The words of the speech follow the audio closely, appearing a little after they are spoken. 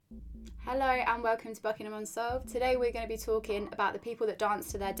Hello and welcome to Buckingham Unsolved. Today we're going to be talking about the people that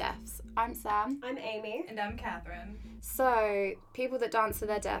dance to their deaths. I'm Sam. I'm Amy. And I'm Kathryn. So, people that dance to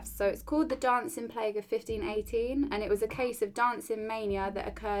their deaths. So it's called the Dancing Plague of 1518, and it was a case of dancing mania that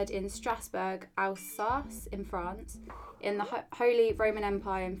occurred in Strasbourg, Alsace in France, in the Holy Roman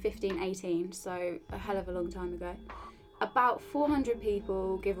Empire in 1518, so a hell of a long time ago. About 400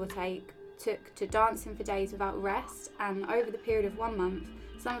 people, give or take, took to dancing for days without rest, and over the period of 1 month,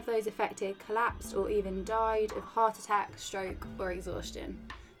 some of those affected collapsed or even died of heart attack, stroke, or exhaustion.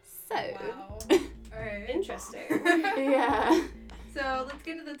 So, Wow. Alright. Interesting. yeah. So let's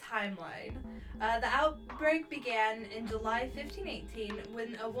get into the timeline. The outbreak began in July 1518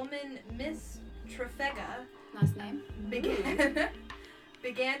 when a woman, Miss Trafega, Nice name.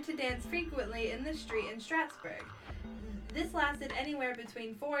 began to dance frequently in the street in Strasbourg. This lasted anywhere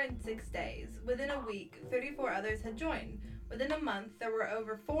between 4 and 6 days. Within a week, 34 others had joined. Within a month, there were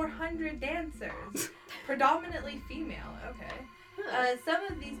over 400 dancers, predominantly female. Okay. Some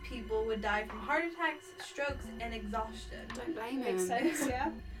of these people would die from heart attacks, strokes, and exhaustion. Don't blame Makes him. sense,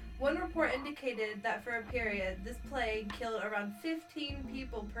 yeah. One report indicated that for a period, this plague killed around 15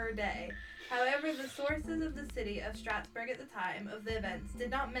 people per day. However, the sources of the city of Strasbourg at the time of the events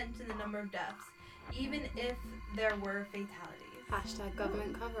did not mention the number of deaths, even if there were fatalities. Hashtag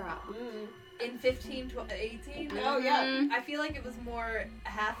government cover-up. In 1518, Oh, yeah. I feel like it was more,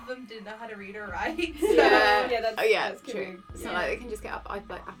 half of them didn't know how to read or write. So. Yeah. that's, Oh yeah, that's true. It's not Yeah. like they can just get up like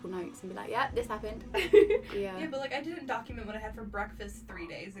Apple Notes and be like, yeah, this happened. Yeah. Yeah, but like I didn't document what I had for breakfast 3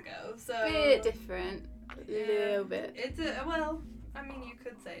 days ago, so. Bit different. A Yeah. little bit. It's well, I mean, you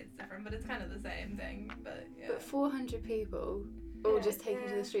could say it's different, but it's kind of the same thing, but yeah. But 400 people all Yeah. just taken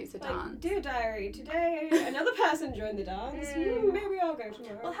to the streets to Like, dance. dear diary, today another person joined the dance. Maybe I'll go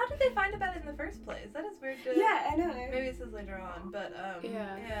tomorrow. Well, how did they find about it in the first place? That is weird to... Yeah, I know. Maybe it says later on, but,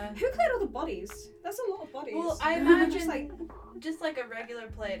 Yeah. Who cleared all the bodies? That's a lot of bodies. Well, I Yeah. imagine, just like a regular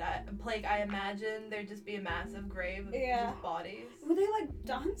plague, I imagine there'd just be a massive grave of Yeah. just bodies. Were they like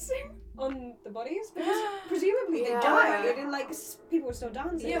dancing on the bodies? Because presumably Yeah. they died and like people were still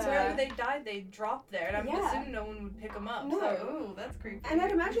dancing. Yeah, Yeah. wherever they died, they dropped there, and I'm Yeah. assuming no one would pick them up, No. so, ooh, that's creepy. And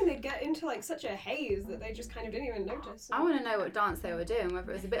I'd imagine they'd get into like such a haze that they just kind of didn't even notice. I want to know what dance they were doing, whether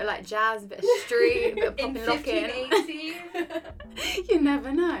it was a bit of like jazz, a bit of street, a bit of in popping locking. 1518, You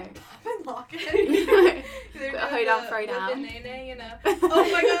never know. popping locking. Bit of hold down, throw down. You know. Oh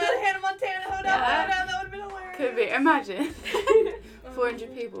my god, Hannah Montana, hold down, Yeah. throw down, that would have been hilarious. Could be. Imagine.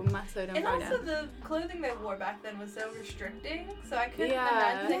 400 people, mass hold down, And throw also down. the clothing they wore back then was so restricting, so I couldn't Yeah.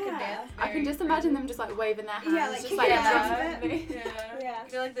 imagine they could Yeah. dance I can very just imagine them just like waving their hands, Yeah, like just kicking like their yeah. drum. me. Yeah. Yeah.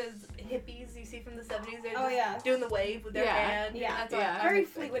 You know, like those hippies you see from the 70s, they're Oh just yeah. doing the wave with their Yeah. hand. Yeah. That's Yeah. what Very I'm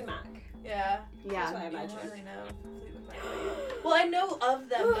Fleetwood Mac. Yeah. That's what I Yeah. I imagine. don't really know. Fleetwood Mac. Well, I know of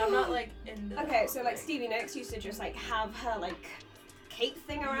them, but I'm not like into them. Okay, so like Stevie Nicks used to just like have her like cape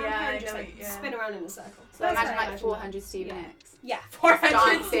thing around Yeah, her I and just know, like yeah. spin around in a circle. So That's imagine what I like that. 400 Stevie Yeah. Nicks Yeah. 400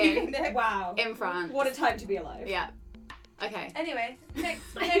 Dancing. Stevie Nicks. Wow. in France. What a time to be alive. Yeah. Okay. Anyway,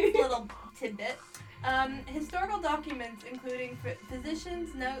 next little tidbit. Historical documents including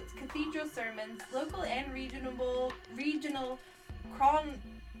physicians' notes, cathedral sermons, local and regional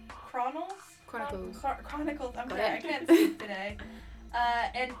chronicles. Chronicles. I'm Got sorry, I it. can't speak today.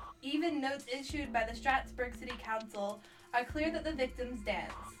 And even notes issued by the Strasbourg City Council are clear that the victims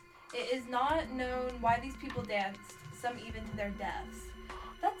danced. It is not known why these people danced, some even to their deaths.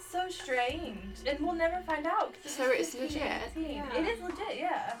 That's so strange, and we'll never find out. 'Cause So it's legit? 1518. Yeah. It is legit,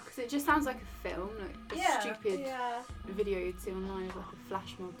 yeah. Because it just sounds like a film, like a Yeah. stupid Yeah. video you'd see online of like a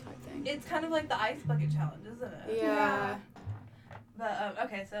flash mob type thing. It's kind of like the ice bucket challenge, isn't it? Yeah. But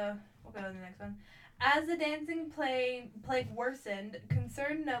okay, so we'll go to the next one. As the dancing plague worsened,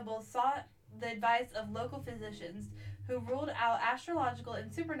 concerned nobles sought the advice of local physicians, who ruled out astrological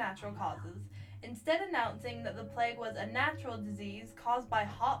and supernatural causes, instead announcing that the plague was a natural disease caused by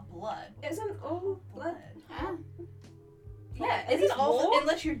hot blood. Isn't all blood? Yeah. Yeah, At isn't least also warm?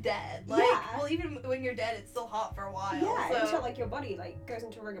 unless you're dead. Like, Yeah. well, even when you're dead, it's still hot for a while. Yeah, so, until like your body like goes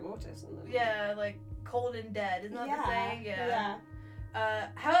into rigor mortis and then. yeah, like cold and dead. Isn't that the saying? Yeah.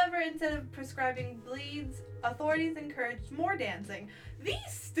 However, instead of prescribing bleeds, authorities encouraged more dancing. These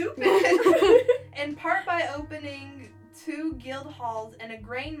stupid! In part by opening 2 guild halls and a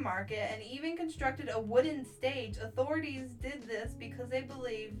grain market, and even constructed a wooden stage. Authorities did this because they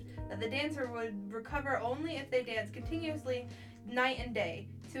believed that the dancer would recover only if they danced continuously night and day.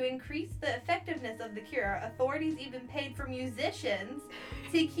 To increase the effectiveness of the cure, authorities even paid for musicians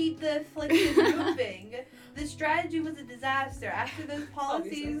to keep the afflicted moving. The strategy was a disaster after those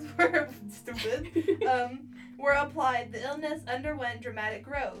policies were stupid. were applied, the illness underwent dramatic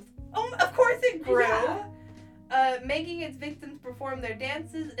growth. Oh, of course it grew! Yeah. Making its victims perform their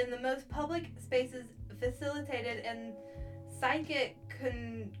dances in the most public spaces, facilitated in psychic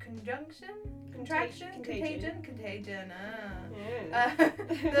contagion.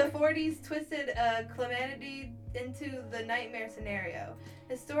 The 40s twisted calamity into the nightmare scenario.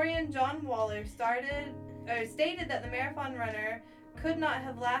 Historian John Waller stated that the marathon runner could not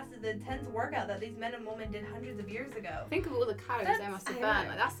have lasted the intense workout that these men and women did hundreds of years ago. Think of all the calories they must have burned.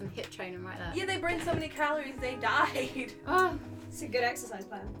 Like, that's some hit training right there. Yeah, they burned so many calories they died. Oh, It's a good exercise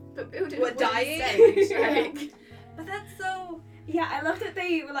plan. but building What, a wooden dying? stage, like, But that's so... Yeah, I love that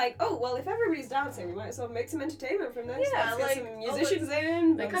they were like, oh, well, if everybody's dancing, we might as well make some entertainment from this. Yeah, Let's get like, some musicians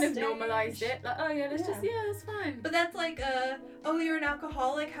in. they on kind of stage. normalised it. Like, oh yeah, let's just, that's fine. But that's like, oh, you're an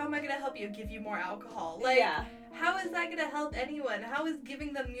alcoholic? How am I going to help you? Give you more alcohol. Like, yeah. how is that going to help anyone? How is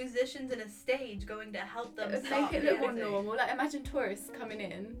giving them musicians and a stage going to help them It would stop make it look more dancing? normal. Like, imagine tourists coming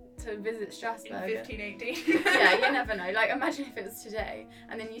in to visit In Strasbourg. 1518. Yeah, you never know. Like, imagine if it was today,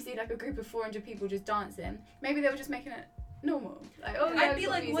 and then you see like a group of 400 people just dancing. Maybe they were just making it normal. Like, oh, yeah, I'd we've be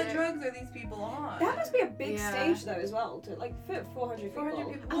got like, what music. drugs are these people on? That must be a big Yeah. stage, though, as well, to like fit 400 people.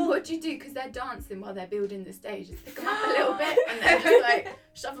 400 people. And what do you do? Because they're dancing while they're building the stage. Just pick them up a little bit and then just like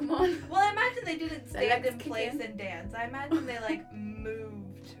shove them on. Well, I imagine they didn't Their stand legs in kick place in. and dance. I imagine they like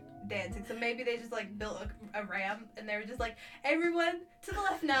moved dancing. So maybe they just like built a ramp and they were just like, everyone to the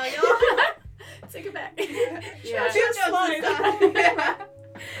left now, y'all. Take it back. Cha-cha Just slide. slide. Yeah.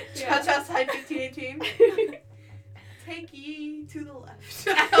 Cha-cha slide 1518. Take ye to the left.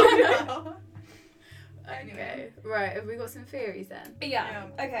 I don't know. Okay, right. Have we got some theories then? Yeah.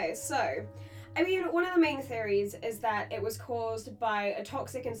 Okay, so, I mean, one of the main theories is that it was caused by a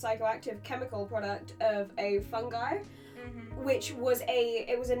toxic and psychoactive chemical product of a fungi, which was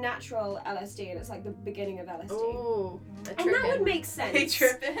it was a natural LSD, and it's like the beginning of LSD. Oh, And that would make sense. They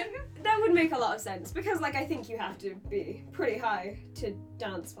tripping. That would make a lot of sense, because, like, I think you have to be pretty high to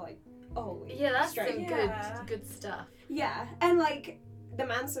dance for, like, a whole week. Yeah, that's straight. some Yeah. good stuff. Yeah, and, like, the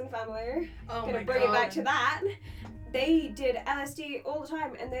Manson family, Oh gonna my bring god. it back to that, they did LSD all the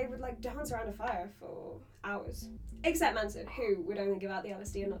time, and they would, like, dance around a fire for hours. Except Manson, who would only give out the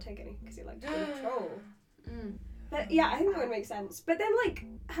LSD and not take any, because he liked control. Mm. But yeah, I think that would make sense. But then, like,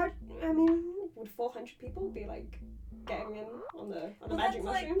 would 400 people be, like, getting in on the Well, magic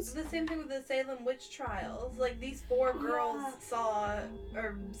that's mushrooms? like the same thing with the Salem witch trials. Like these 4 girls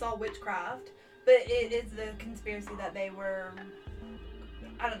Yeah. saw witchcraft, but it is the conspiracy that they were,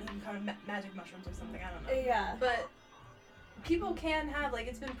 I don't know, kind of magic mushrooms or something. I don't know. Yeah. But people can have, like,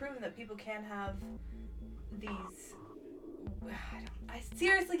 it's been proven that people can have these. I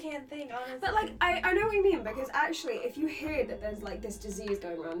seriously can't think, honestly. But, like, I know what you mean, because actually, if you hear that there's, like, this disease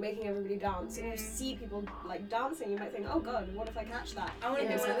going around, making everybody dance, and you see people, like, dancing, you might think, oh god, what if I catch that? I want to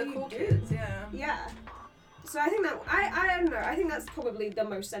Yeah. be one of So the you cool do. kids. Yeah. Yeah. So I think that, I don't know, I think that's probably the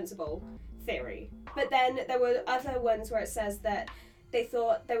most sensible theory. But then there were other ones where it says that they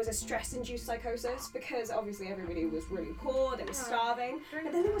thought there was a stress-induced psychosis, because obviously everybody was really poor, they were starving.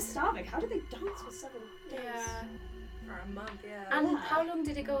 But then they were starving. How did they dance for 7 days? Yeah. For a month, yeah. And Yeah. how long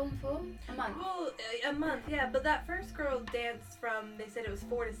did it go on for? A month. Well, a month, yeah. But that first girl danced from, they said it was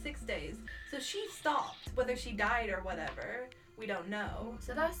 4 to 6 days. So she stopped. Whether she died or whatever, we don't know.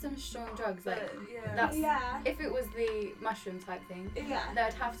 So that's some strong drugs. Like, But, yeah. that's Yeah. if it was the mushroom type thing, Yeah.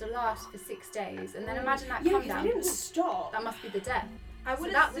 they'd have to last for 6 days, and then imagine that Yeah, come because down. they didn't stop. That must be the death. I So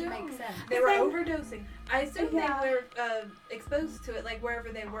would that assume would make sense. they But were then- overdosing. I assume Yeah. they were exposed to it, like wherever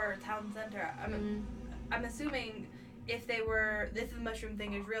they were, town center. I'm assuming if the mushroom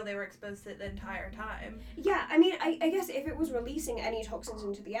thing is real, they were exposed to it the entire time. Yeah, I mean, I guess if it was releasing any toxins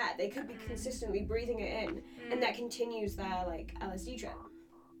into the air, they could be consistently breathing it in, and that continues their, like, LSD trip.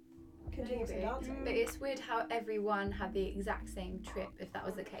 Continuously Maybe. dancing. But it's weird how everyone had the exact same trip, if that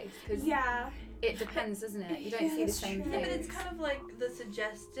was the case, because Yeah. it depends, doesn't it? You don't Yeah, see the that's same true. Yeah, thing. but it's kind of like the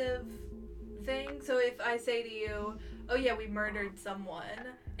suggestive thing. So if I say to you, oh yeah, we murdered someone,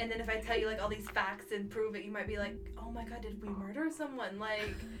 and then if I tell you like all these facts and prove it, you might be like, oh my god, did we murder someone?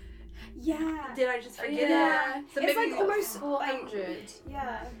 Like, Yeah. did I just forget Yeah. it? So It's maybe like almost 400.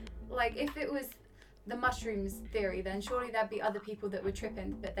 Yeah. Like, if it was the mushrooms theory, then surely there'd be other people that were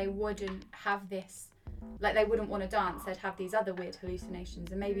tripping, but they wouldn't have this. Like, they wouldn't want to dance, they'd have these other weird hallucinations,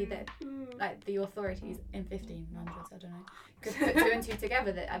 and maybe that, like, the authorities in 1500s, I don't know, could put 2 and 2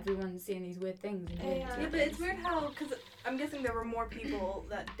 together that everyone's seeing these weird things and doing Yeah. these Yeah, weird but it's things. weird how, because I'm guessing there were more people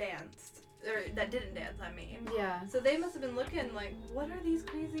that danced, or that didn't dance, I mean. Yeah. So they must have been looking like, what are these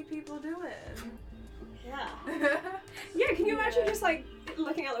crazy people doing? Yeah. Yeah, can you imagine just like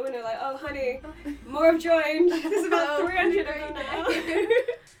looking out the window like, oh honey, more have joined. There's about 300 of them now.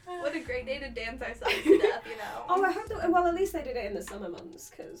 What a great day to dance ourselves to death, you know. Oh, I hope that, well, at least they did it in the summer months,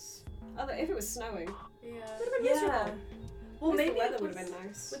 because if it was snowing, Yeah. it would have been miserable. Well, maybe the weather it would have was- been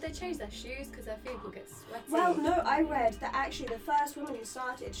nice. Would they change their shoes because their feet will get sweaty? Well, no, I read that actually the first woman who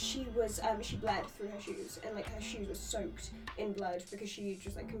started, she was, she bled through her shoes, and like her shoes were soaked in blood because she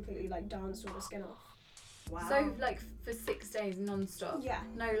just like completely like danced all the skin off. Wow. So like for 6 days non-stop. Yeah.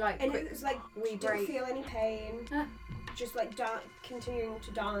 No like. And quick it was like, wee she didn't break. feel any pain, Huh. just like continuing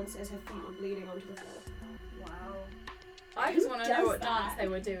to dance as her feet were bleeding onto the floor. Wow. I just want to know does what dance that? they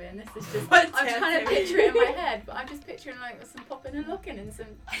were doing. This is just. What I'm trying to dancing? picture it in my head, but I'm just picturing like some popping and locking and some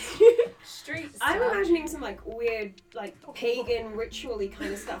street stuff. I'm imagining some like weird, like pagan ritual-y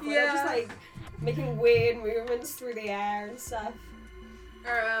kind of stuff where they're just Yeah. like making weird movements through the air and stuff.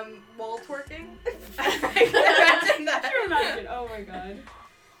 Or wall twerking. Imagine that. Can you imagine? Oh my god.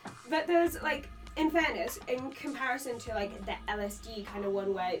 But there's like, in fairness, in comparison to like the LSD kind of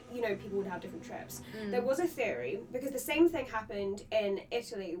one where, you know, people would have different trips, there was a theory, because the same thing happened in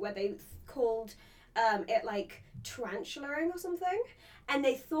Italy where they called it like tarantulaing or something, and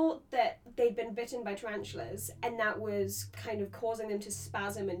they thought that they'd been bitten by tarantulas and that was kind of causing them to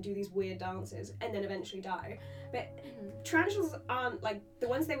spasm and do these weird dances and then eventually die. But tarantulas aren't, like, the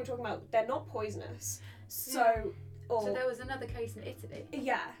ones they were talking about, they're not poisonous. So, or... So there was another case in Italy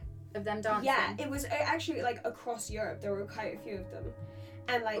Yeah. of them dancing. Yeah, it was actually like across Europe. There were quite a few of them,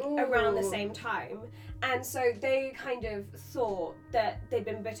 and like around the Ooh. same time. And so they kind of thought that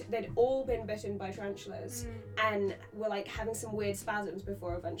they'd all been bitten by tarantulas, and were like having some weird spasms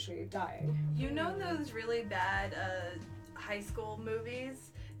before eventually dying. You know those really bad high school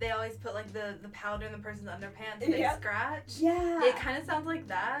movies? They always put like the powder in the person's underpants and they Yeah. scratch. Yeah. It kind of sounds like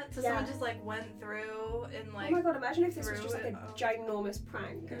that. So Yeah. someone just like went through and like. Oh my god! Imagine if this was threw just like it a up. ginormous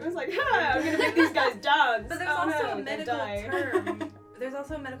prank. It was like, ha! I'm gonna make these guys dance. But there's oh, also no, a they medical die. term. There's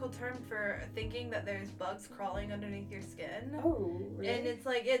also a medical term for thinking that there's bugs crawling underneath your skin. Oh, really? And it's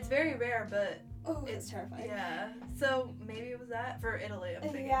like, it's very rare, but oh, it's it's terrifying. yeah. So maybe it was that for Italy, I'm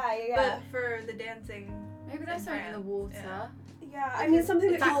thinking. Yeah. But for the dancing, Maybe there's in something in the France, water. yeah. Yeah, I mean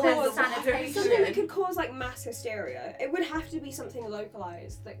something that Back could then, cause sanitation. something that could cause like mass hysteria. It would have to be something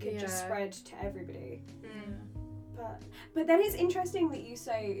localized that could just Yeah. spread to everybody. Mm. But then it's interesting that you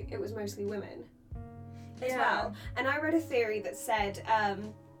say it was mostly women as Yeah. well. And I read a theory that said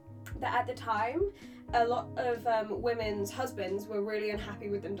that at the time a lot of women's husbands were really unhappy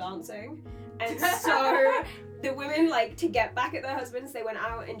with them dancing, and so the women, like, to get back at their husbands, they went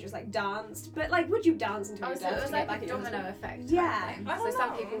out and just like danced. But like, would you dance until Oh, your so it death was to get like back a at your domino husband? effect. Yeah. Type thing. I So don't some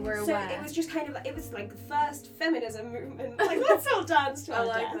know. people were So aware. it was just kind of like, it was like the first feminism movement. Like, let's all dance to I our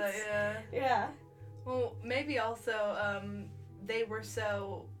like deaths. that, yeah. Yeah. Well, maybe also they were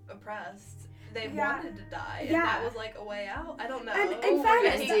so oppressed. They Yeah. wanted to die, and Yeah. that was like a way out. I don't know. And in We're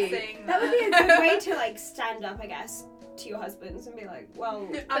fairness, keep that- saying That would be a good way to like stand up, I guess, to your husbands and be like, well,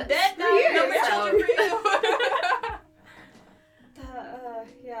 I'm dead now. screw you, No more so- children for you.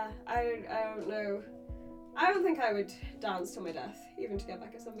 yeah, I don't know. I don't think I would dance till my death, even to get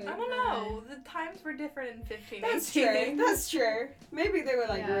back at somebody. I don't know. The times were different in 15, That's 18. true. That's true. Maybe they were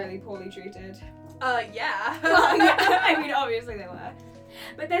like Yeah. really poorly treated. Yeah. Well, yeah, I mean, obviously they were.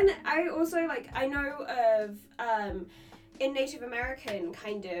 But then I also like, I know of in Native American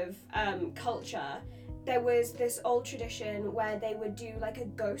kind of culture, there was this old tradition where they would do like a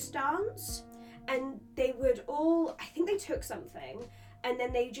ghost dance, and they would all, I think they took something, and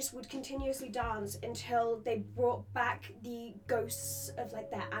then they just would continuously dance until they brought back the ghosts of like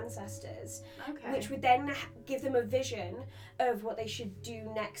their ancestors, Okay. which would then give them a vision of what they should do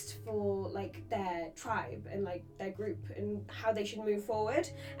next for like their tribe and like their group, and how they should move forward,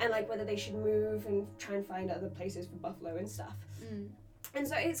 and like whether they should move and try and find other places for buffalo and stuff. And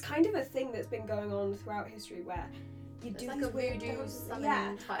so it's kind of a thing that's been going on throughout history where you It's do like these a weird voodoo dances. summoning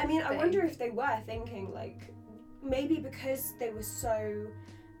Yeah, type I mean, I thing. wonder if they were thinking like, maybe because they were so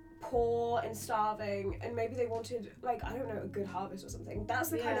poor and starving, and maybe they wanted, like, I don't know, a good harvest or something. That's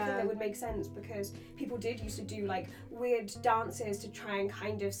the kind of thing Yeah. that would make sense, because people did used to do like weird dances to try and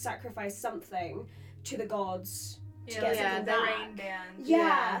kind of sacrifice something to the gods. To get yeah, something the back. rain band.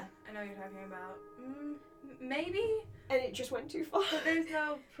 Yeah. I know what you're talking about. Maybe, And it just went too far. but there's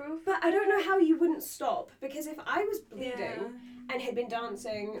no proof. But I don't know how you wouldn't stop, because if I was bleeding Yeah. and had been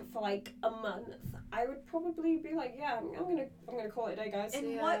dancing for like a month, I would probably be like, yeah, I'm gonna call it a day, guys.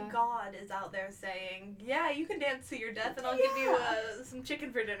 And Yeah. what god is out there saying, yeah, you can dance to your death and I'll give you some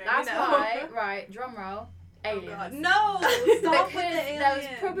chicken for dinner, That's you know? right. Right. Drum roll. aliens. Oh God, no! Stop with the aliens. There was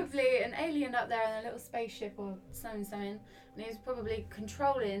probably an alien up there in a little spaceship or something, and he was probably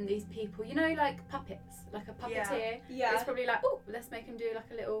controlling these people. You know, like puppets, like a puppeteer. Yeah. It's probably like, oh, let's make him do like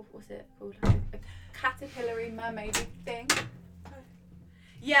a little, what's it called, like a caterpillar-y, mermaidy thing.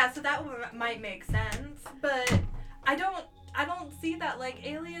 Yeah, so that might make sense, but I don't see that. Like,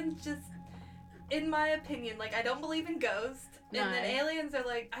 aliens just, in my opinion, like, I don't believe in ghosts, and then aliens are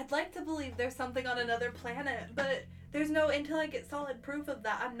like, I'd like to believe there's something on another planet, but there's no, until I get solid proof of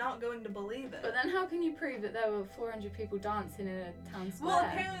that, I'm not going to believe it. But then how can you prove that there were 400 people dancing in a town square? Well,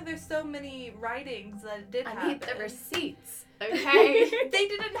 apparently there's so many writings that it did happen. I need the receipts, okay? They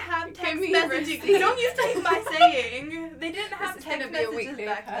didn't have text me the messaging. receipts. Don't you take my saying. They didn't have This is text gonna be a messages weekly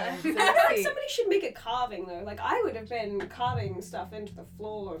back then. occurrence. I feel like somebody should make a carving though. Like I would have been carving stuff into the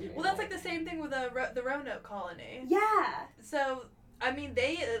floor. And Well, that's like the same thing with the Roanoke colony. Yeah. So, I mean,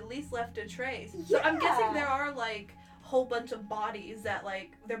 they at least left a trace. So I'm Yeah. guessing there are like a whole bunch of bodies that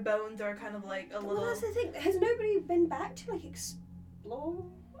like their bones are kind of like a little. Well, that's the thing. Has nobody been back to like explore?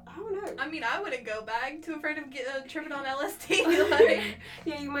 I don't know. I mean, I wouldn't go back. Too afraid of tripping on LSD. Like.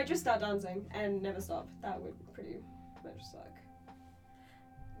 Yeah, you might just start dancing and never stop. That would pretty much suck.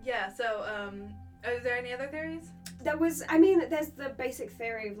 Yeah. So, is there any other theories? There's the basic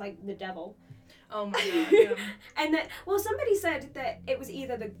theory of like the devil. Oh my God. Yeah. And that, well, somebody said that it was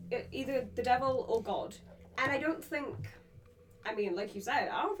either the devil or God. And I don't think, I mean, like you said,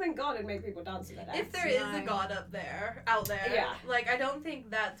 I don't think God would make people dance to their deaths. If there is a God out there, Yeah. like, I don't think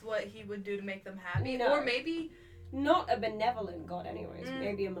that's what he would do to make them happy. No. Or maybe, Not a benevolent God anyways, Mm.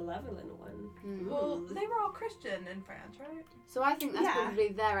 maybe a malevolent one. well, they were all Christian in France, right? So I think that's Yeah. probably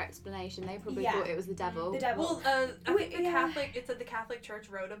their explanation. They probably Yeah. thought it was the devil. The devil. Well, I Wait, think yeah. it said the Catholic Church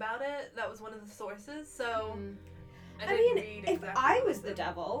wrote about it. That was one of the sources, so Mm. I I didn't mean, read if exactly I what was it the said.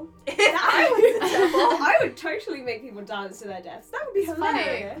 devil, If I was the devil, I would totally make people dance to their deaths. That would be It's funny.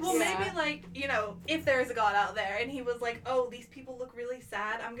 hilarious. Well, Yeah. maybe, like, you know, if there's a God out there, and he was like, oh, these people look really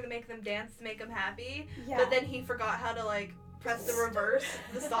sad, I'm gonna make them dance to make them happy. Yeah. But then he forgot how to, like, press the reverse,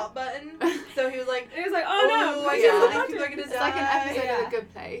 the stop button. So he was like, it was like, oh no, I yeah. guess all these people are gonna It's die. like an episode Yeah. of The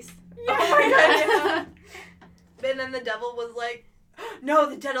Good Place. Oh my God, yeah. And then the devil was like, no,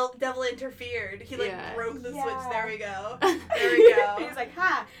 the devil interfered. He, like, Yeah. broke the Yeah. switch. There we go. There we go. He was like,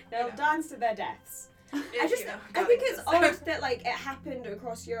 ha, they'll Yeah. dance to their deaths. If, I just, you know, I God think it's exists. odd that like it happened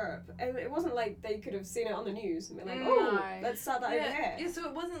across Europe, and it wasn't like they could have seen it on the news and been like, No. oh, let's start that over Yeah, here. so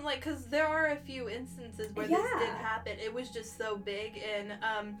it wasn't like, because there are a few instances where this Yeah. did happen. It was just so big. And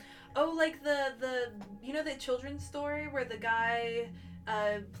like the you know the children's story where the guy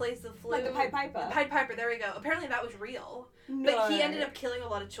plays the flute, Like the Pied Piper. Pied Piper, there we go. Apparently that was real, No. but he ended up killing a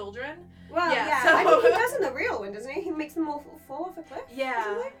lot of children. Well, Yeah, yeah. so- I mean, he does in the real one, doesn't he? He makes them all fall off a cliff. Yeah,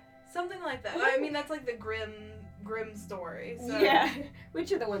 Doesn't something like that. Oh. I mean, that's like the grim story. he? So. Yeah.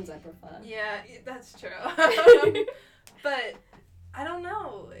 Which are the ones I prefer? Yeah, that's true. But I don't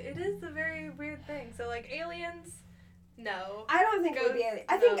know. It is a very weird thing. So like aliens, no. I don't think it would be. Ghosts,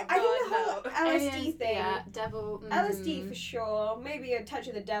 I think no. the whole God, LSD Aliens, thing. Yeah, devil. LSD for sure. Maybe a touch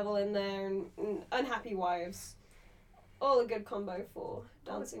of the devil in there, and unhappy wives. All a good combo for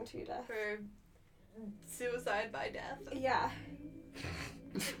dancing to your death. For suicide by death. Yeah.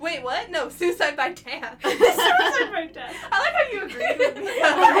 Wait, what? No, suicide by death. Suicide by death. I like how you agreed with me.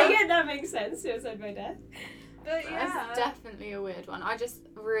 Yeah, that makes sense. Suicide by death. But yeah. That's definitely a weird one. I just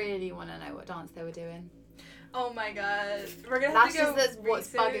really want to know what dance they were doing. Oh my god. We're gonna have That's to go just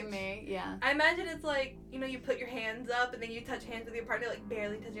what's research. bugging me. Yeah. I imagine it's like, you know, you put your hands up and then you touch hands with your partner, like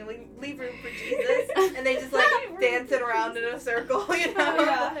barely touching, like leave room for Jesus, and they just like dancing around in a circle, you know?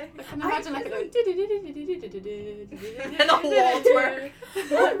 Yeah. I can imagine like a And a wall twerk. Were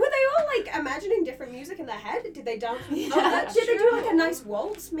they all like imagining different music in their head? Did they dance? Yeah, that's Did they do true. like a nice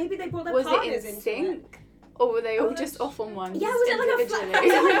waltz? Maybe they brought their Was it partners in into sync? Or were they all Oh, just off on one? Yeah, just was it like individually?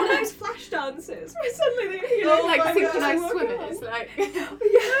 was it like one of those flash dances where suddenly they, you know, Oh like my synchronized God. swimmers, like.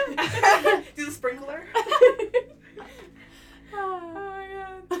 Yeah. Do the sprinkler. Oh my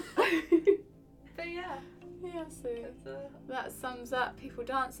god. But yeah. Yeah, so It's that sums up people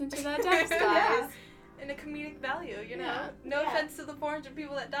dancing to their deaths, guys. Yeah. in a comedic value, you know? Yeah. No Yeah. offense to the 400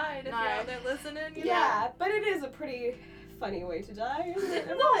 people that died if No. you're out there listening, you know? Yeah, but it is a pretty funny way to die, isn't it?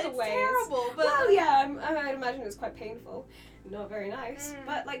 In No, lots of it's ways. terrible, but Well, yeah, I'd imagine it's quite painful. Not very nice. Mm.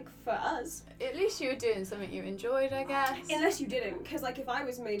 But, like, for us, At least you were doing something you enjoyed, I guess. unless you didn't, because, like, if I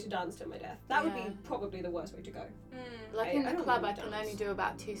was made to dance to my death, that would Yeah. be probably the worst way to go. Mm. Like I in the don't club, really I can dance. only do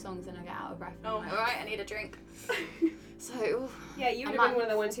about 2 songs and I get out of breath. Oh. I'm like, alright, I need a drink. So, oof. Yeah, you would A have been month. one of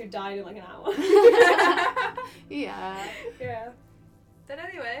the ones who died in, like, an hour. Yeah. Yeah. But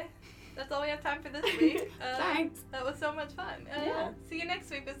anyway, that's all we have time for this week. Thanks. That was so much fun. Yeah. See you next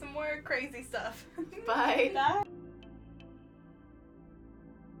week with some more crazy stuff. Bye. Bye.